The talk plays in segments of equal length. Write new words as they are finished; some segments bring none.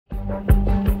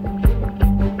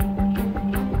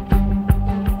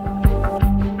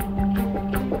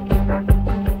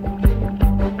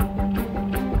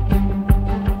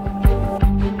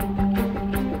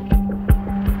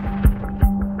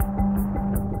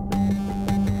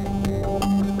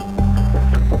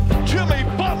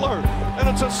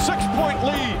It's a 6-point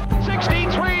lead.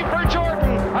 63 for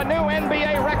Jordan. A new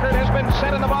NBA record has been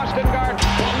set in the Boston Garden.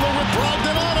 Butler with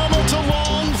Brogdon on him. It's a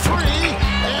long three.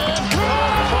 And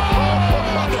good!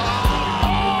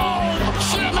 Oh,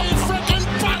 Jimmy frickin'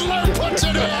 Butler puts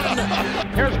it in.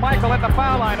 Here's Michael at the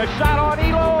foul line. A shot on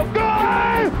Elo.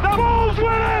 Good! The Bulls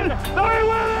win it! They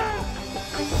win it!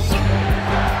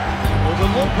 Over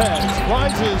Lopez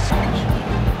rises.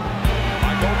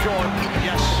 Michael Jordan.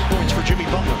 Yes, points for Jimmy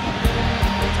Butler.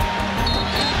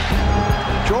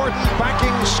 Jordan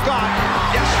backing Scott.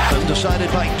 Yes.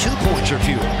 Undecided by 2 points or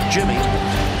fewer. Jimmy.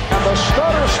 And the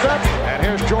stutter step. And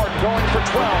here's Jordan going for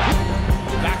 12.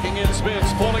 Backing in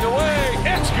spins, pulling away.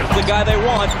 It's good. The guy they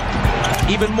want,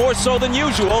 even more so than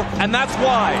usual, and that's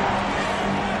why.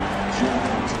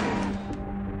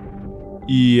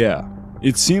 Yeah.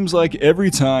 It seems like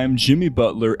every time Jimmy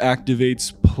Butler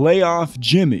activates Playoff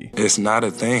Jimmy, it's not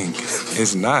a thing.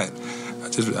 It's not.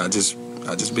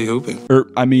 I just be hooping.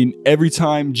 Every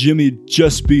time Jimmy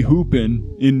just be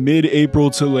hooping in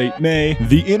mid-April to late May,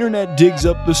 the internet digs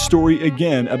up the story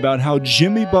again about how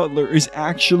Jimmy Butler is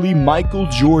actually Michael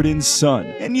Jordan's son.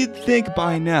 And you'd think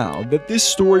by now that this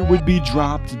story would be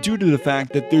dropped due to the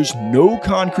fact that there's no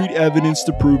concrete evidence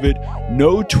to prove it,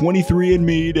 no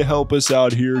 23andMe to help us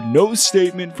out here, no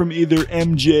statement from either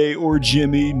MJ or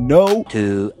Jimmy, no...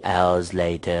 2 hours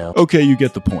later. Okay, you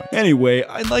get the point. Anyway,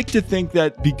 I'd like to think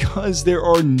that because there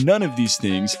are none of these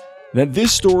things, that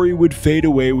this story would fade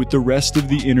away with the rest of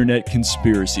the internet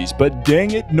conspiracies. But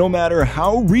dang it, no matter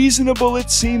how reasonable it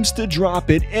seems to drop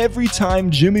it, every time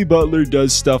Jimmy Butler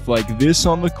does stuff like this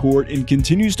on the court and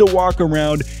continues to walk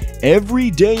around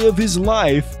every day of his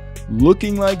life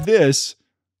looking like this,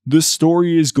 the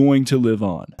story is going to live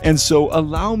on. And so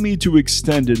allow me to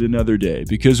extend it another day,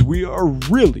 because we are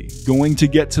really going to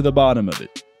get to the bottom of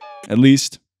it. At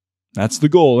least, that's the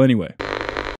goal anyway.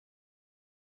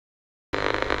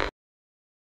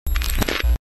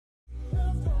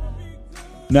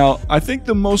 Now, I think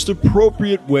the most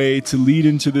appropriate way to lead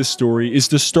into this story is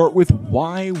to start with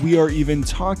why we are even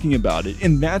talking about it,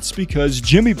 and that's because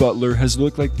Jimmy Butler has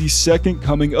looked like the second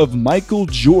coming of Michael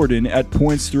Jordan at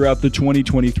points throughout the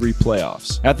 2023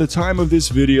 playoffs. At the time of this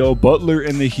video, Butler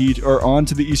and the Heat are on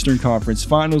to the Eastern Conference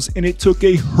Finals, and it took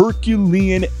a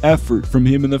Herculean effort from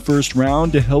him in the first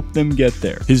round to help them get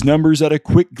there. His numbers at a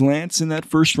quick glance in that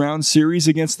first round series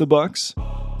against the Bucks: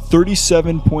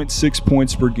 37.6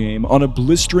 points per game on a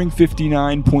blistering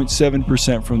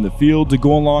 59.7% from the field, to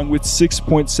go along with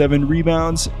 6.7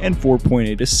 rebounds and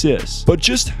 4.8 assists. But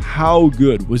just how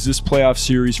good was this playoff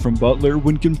series from Butler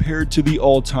when compared to the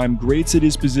all-time greats at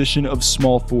his position of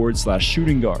small forward /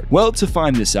 shooting guard? Well, to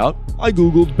find this out, I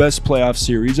googled best playoff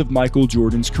series of Michael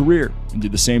Jordan's career, and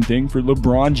did the same thing for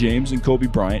LeBron James and Kobe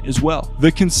Bryant as well.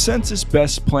 The consensus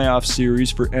best playoff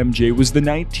series for MJ was the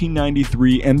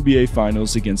 1993 NBA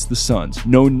Finals against the Suns,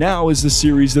 known now as the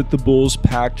series that the Bulls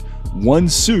packed one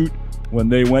suit when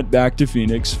they went back to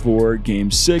Phoenix for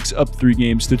Game 6, up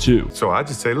 3-2. So I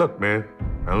just say, look, man,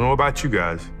 I don't know about you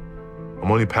guys. I'm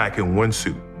only packing one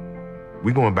suit.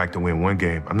 We're going back to win one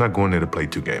game. I'm not going there to play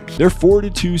 2 games. Their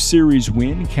 4-2 series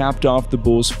win capped off the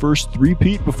Bulls' first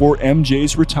three-peat before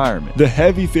MJ's retirement. The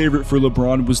heavy favorite for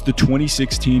LeBron was the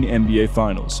 2016 NBA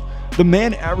Finals. The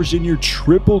man averaged a near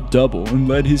triple-double and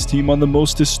led his team on the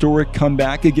most historic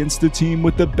comeback against the team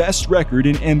with the best record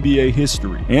in NBA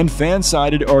history. And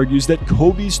Fansided argues that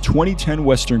Kobe's 2010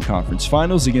 Western Conference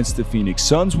Finals against the Phoenix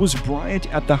Suns was Bryant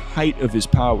at the height of his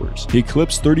powers. He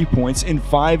eclipsed 30 points in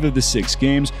 5 of the 6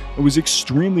 games and was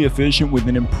extremely efficient with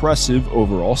an impressive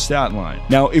overall stat line.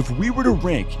 Now, if we were to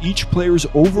rank each player's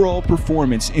overall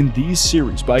performance in these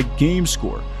series by game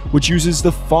score, which uses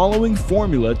the following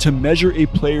formula to measure a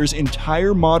player's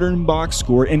entire modern box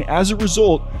score, and as a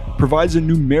result provides a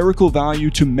numerical value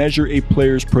to measure a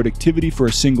player's productivity for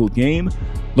a single game,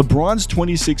 LeBron's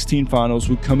 2016 Finals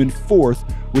would come in 4th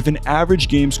with an average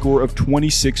game score of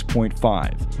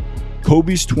 26.5.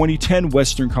 Kobe's 2010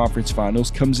 Western Conference Finals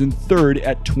comes in 3rd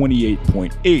at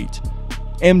 28.8.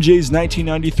 MJ's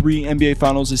 1993 NBA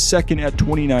Finals is 2nd at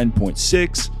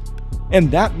 29.6. And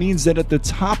that means that at the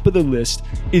top of the list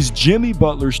is Jimmy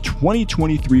Butler's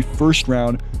 2023 first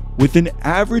round with an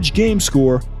average game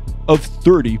score of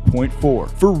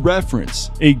 30.4. For reference,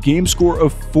 a game score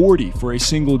of 40 for a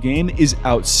single game is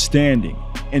outstanding,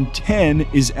 and 10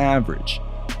 is average.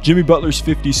 Jimmy Butler's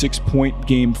 56-point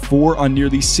Game 4 on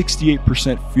nearly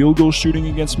 68% field goal shooting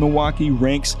against Milwaukee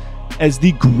ranks as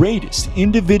the greatest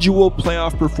individual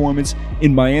playoff performance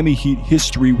in Miami Heat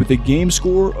history with a game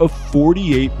score of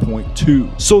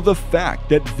 48.2. So the fact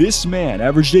that this man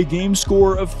averaged a game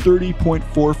score of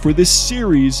 30.4 for this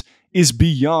series is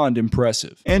beyond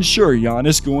impressive. And sure,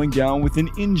 Giannis going down with an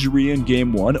injury in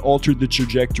Game 1 altered the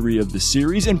trajectory of the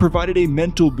series and provided a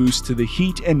mental boost to the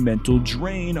Heat and mental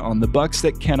drain on the Bucks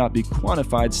that cannot be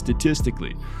quantified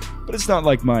statistically. But it's not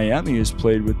like Miami has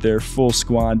played with their full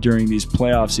squad during these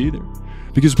playoffs either.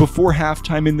 Because before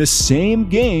halftime in the same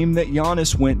game that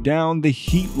Giannis went down, the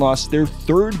Heat lost their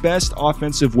third best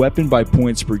offensive weapon by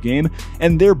points per game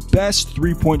and their best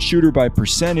three-point shooter by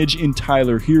percentage in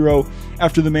Tyler Hero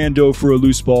after the man dove for a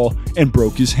loose ball and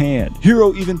broke his hand.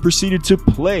 Hero even proceeded to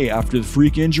play after the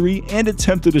freak injury and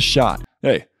attempted a shot.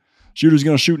 Hey, shooter's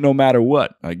gonna shoot no matter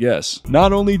what, I guess.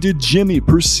 Not only did Jimmy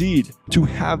proceed to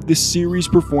have the series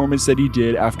performance that he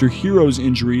did after Hero's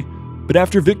injury, but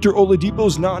after Victor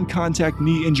Oladipo's non-contact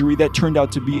knee injury that turned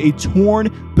out to be a torn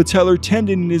patellar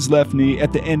tendon in his left knee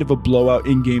at the end of a blowout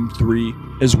in Game 3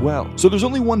 as well. So there's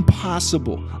only one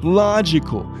possible,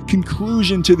 logical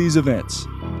conclusion to these events,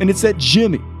 and it's that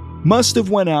Jimmy must have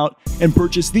went out and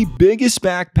purchased the biggest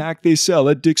backpack they sell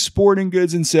at Dick's Sporting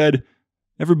Goods and said,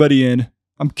 "Everybody in,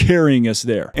 I'm carrying us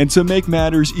there." And to make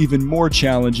matters even more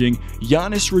challenging,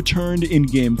 Giannis returned in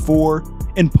Game 4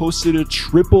 and posted a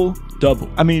triple-double.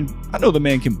 I mean, I know the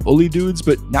man can bully dudes,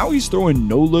 but now he's throwing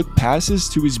no-look passes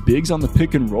to his bigs on the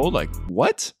pick and roll. Like,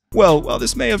 what? Well, while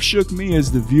this may have shook me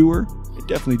as the viewer, it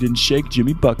definitely didn't shake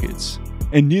Jimmy Buckets.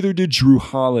 And neither did Drew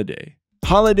Holiday.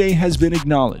 Holiday has been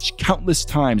acknowledged countless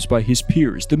times by his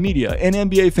peers, the media, and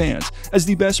NBA fans as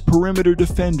the best perimeter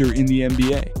defender in the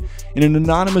NBA. In an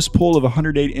anonymous poll of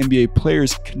 108 NBA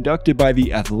players conducted by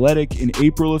The Athletic in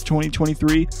April of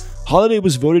 2023, Holiday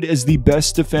was voted as the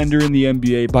best defender in the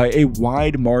NBA by a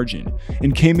wide margin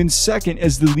and came in second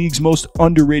as the league's most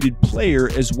underrated player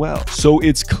as well. So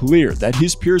it's clear that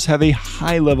his peers have a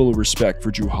high level of respect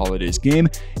for Drew Holiday's game,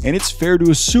 and it's fair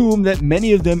to assume that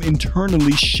many of them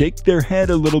internally shake their head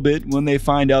a little bit when they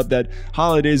find out that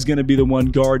Holiday is going to be the one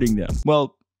guarding them.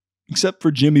 Well, except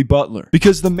for Jimmy Butler,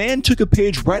 because the man took a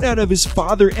page right out of his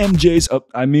father MJ's,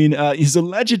 his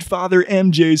alleged father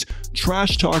MJ's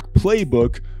trash talk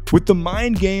playbook with the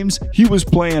mind games he was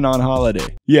playing on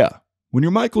Holiday. Yeah, when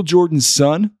you're Michael Jordan's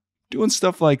son, doing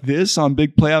stuff like this on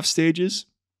big playoff stages,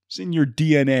 it's in your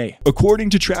DNA. According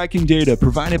to tracking data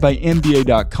provided by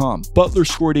NBA.com, Butler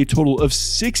scored a total of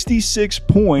 66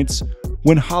 points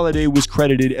when Holiday was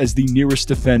credited as the nearest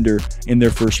defender in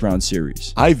their first-round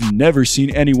series. I've never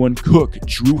seen anyone cook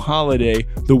Drew Holiday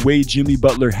the way Jimmy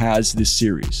Butler has this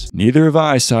series. Neither have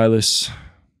I, Silas.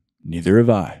 Neither have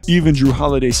I. Even Drew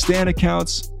Holiday's stan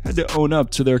accounts had to own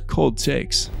up to their cold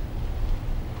takes.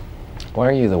 Why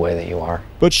are you the way that you are?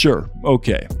 But sure,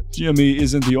 okay, Jimmy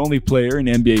isn't the only player in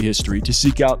NBA history to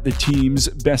seek out the team's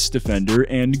best defender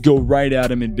and go right at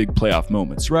him in big playoff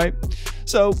moments, right?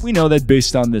 So we know that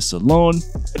based on this alone,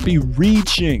 it'd be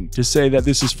reaching to say that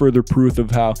this is further proof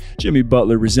of how Jimmy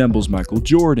Butler resembles Michael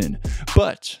Jordan.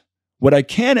 But what I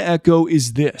can echo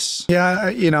is this.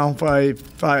 Yeah,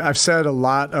 I've said a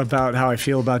lot about how I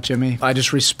feel about Jimmy. I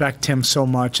just respect him so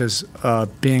much as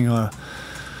being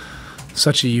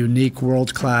such a unique,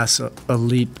 world-class,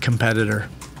 elite competitor.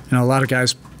 You know, a lot of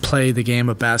guys play the game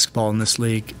of basketball in this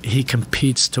league. He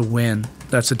competes to win.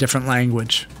 That's a different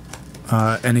language.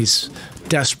 And he's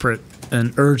desperate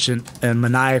and urgent and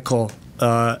maniacal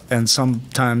and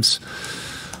sometimes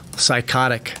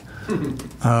psychotic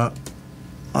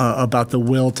about the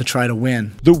will to try to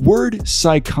win. The word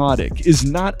psychotic is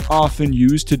not often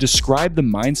used to describe the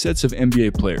mindsets of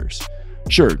NBA players.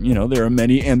 Sure, there are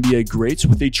many NBA greats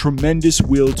with a tremendous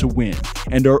will to win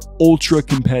and are ultra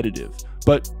competitive,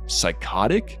 but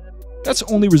psychotic? That's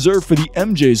only reserved for the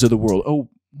MJs of the world. Oh,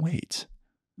 wait.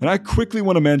 And I quickly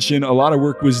want to mention a lot of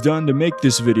work was done to make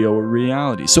this video a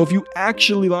reality. So if you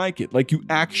actually like it,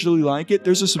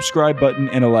 there's a subscribe button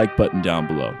and a like button down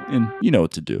below, and you know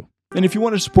what to do. And if you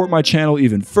want to support my channel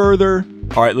even further,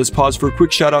 alright, let's pause for a quick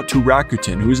shout out to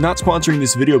Rakuten, who is not sponsoring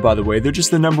this video, by the way. They're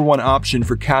just the #1 option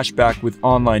for cash back with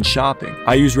online shopping.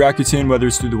 I use Rakuten whether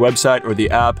it's through the website or the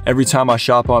app every time I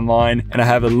shop online, and I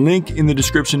have a link in the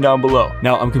description down below.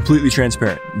 Now, I'm completely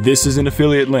transparent. This is an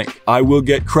affiliate link. I will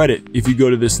get credit if you go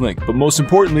to this link, but most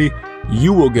importantly,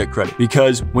 you will get credit,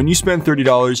 because when you spend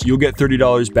 $30, you'll get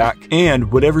 $30 back, and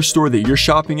whatever store that you're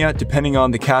shopping at, depending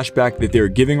on the cash back that they're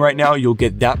giving right now, you'll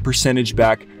get that percentage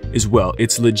back is, well,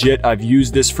 it's legit. I've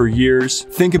used this for years.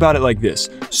 Think about it like this.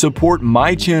 Support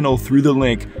my channel through the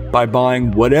link by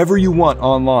buying whatever you want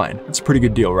online. That's a pretty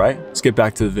good deal, right? Let's get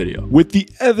back to the video. With the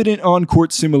evident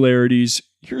on-court similarities,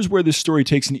 here's where this story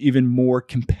takes an even more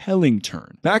compelling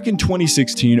turn. Back in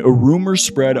 2016, a rumor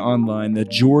spread online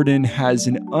that Jordan has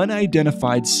an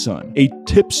unidentified son. A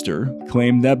tipster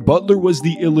claimed that Butler was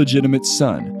the illegitimate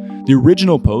son. The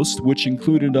original post, which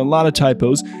included a lot of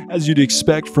typos, as you'd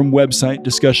expect from website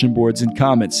discussion boards and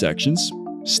comment sections,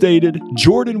 stated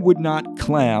Jordan would not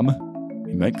claim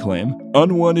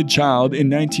unwanted child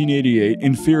in 1988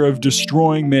 in fear of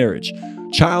destroying marriage.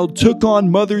 Child took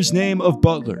on mother's name of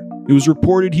Butler. It was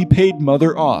reported he paid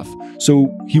mother off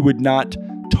so he would not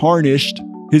tarnish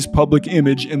his public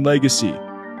image and legacy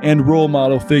and role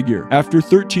model figure. After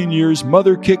 13 years,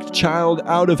 mother kicked child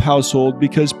out of household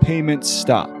because payments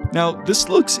stopped. Now, this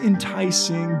looks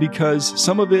enticing because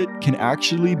some of it can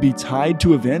actually be tied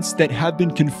to events that have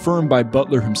been confirmed by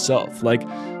Butler himself, like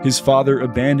his father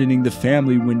abandoning the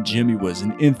family when Jimmy was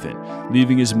an infant,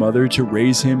 leaving his mother to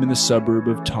raise him in the suburb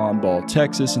of Tomball,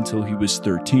 Texas until he was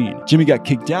 13. Jimmy got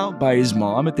kicked out by his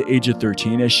mom at the age of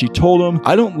 13 as she told him,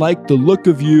 "I don't like the look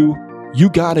of you. You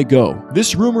gotta go."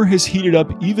 This rumor has heated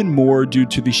up even more due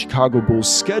to the Chicago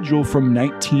Bulls' schedule from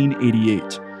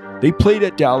 1988. They played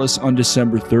at Dallas on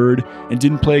December 3rd and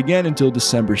didn't play again until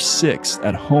December 6th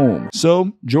at home.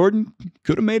 So Jordan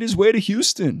could have made his way to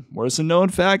Houston, where it's a known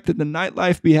fact that the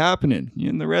nightlife be happening,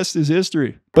 and the rest is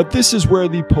history. But this is where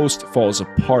the post falls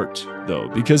apart, though,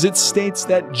 because it states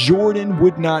that Jordan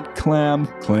would not claim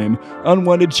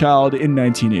unwanted child in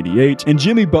 1988, and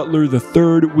Jimmy Butler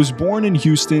III was born in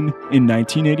Houston in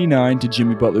 1989 to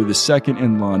Jimmy Butler II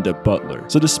and Londa Butler.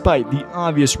 So despite the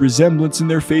obvious resemblance in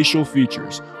their facial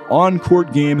features,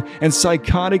 on-court game, and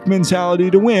psychotic mentality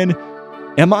to win,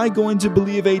 am I going to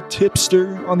believe a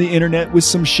tipster on the internet with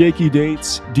some shaky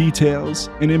dates, details,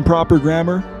 and improper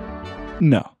grammar?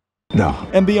 No. No.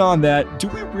 And beyond that, do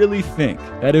we really think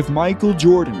that if Michael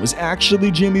Jordan was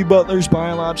actually Jimmy Butler's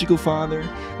biological father,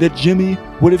 that Jimmy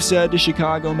would have said to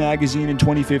Chicago Magazine in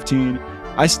 2015,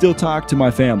 "I still talk to my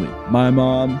family, my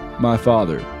mom, my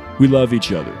father. We love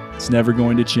each other. It's never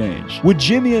going to change"? Would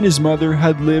Jimmy and his mother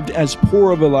have lived as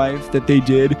poor of a life that they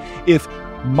did if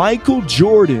Michael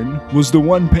Jordan was the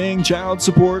one paying child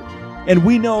support? And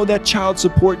we know that child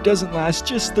support doesn't last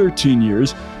just 13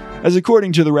 years, as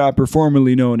according to the rapper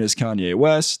formerly known as Kanye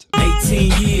West.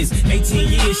 18 years,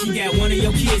 she got one of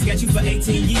your kids, got you for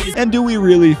 18 years. And do we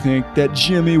really think that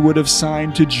Jimmy would have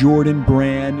signed to Jordan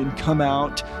Brand and come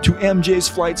out to MJ's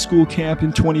flight school camp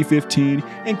in 2015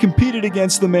 and competed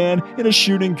against the man in a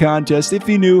shooting contest if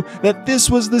he knew that this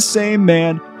was the same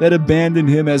man that abandoned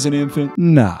him as an infant?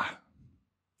 Nah.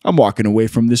 I'm walking away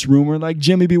from this rumor like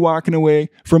Jimmy be walking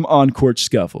away from on-court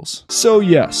scuffles. So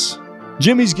yes,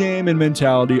 Jimmy's game and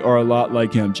mentality are a lot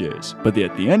like MJ's, but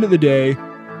at the end of the day,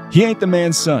 he ain't the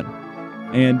man's son,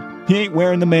 and he ain't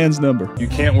wearing the man's number. You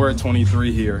can't wear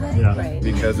 23 here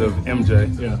because of MJ.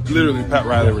 Yeah. Literally, Pat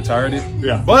Riley retired it.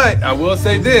 Yeah. But I will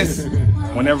say this,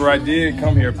 whenever I did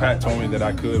come here, Pat told me that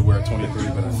I could wear 23,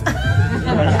 but I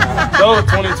said, so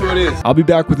 22 it is. I'll be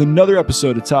back with another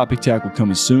episode of Topic Tackle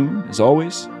coming soon. As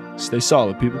always, stay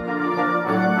solid, people.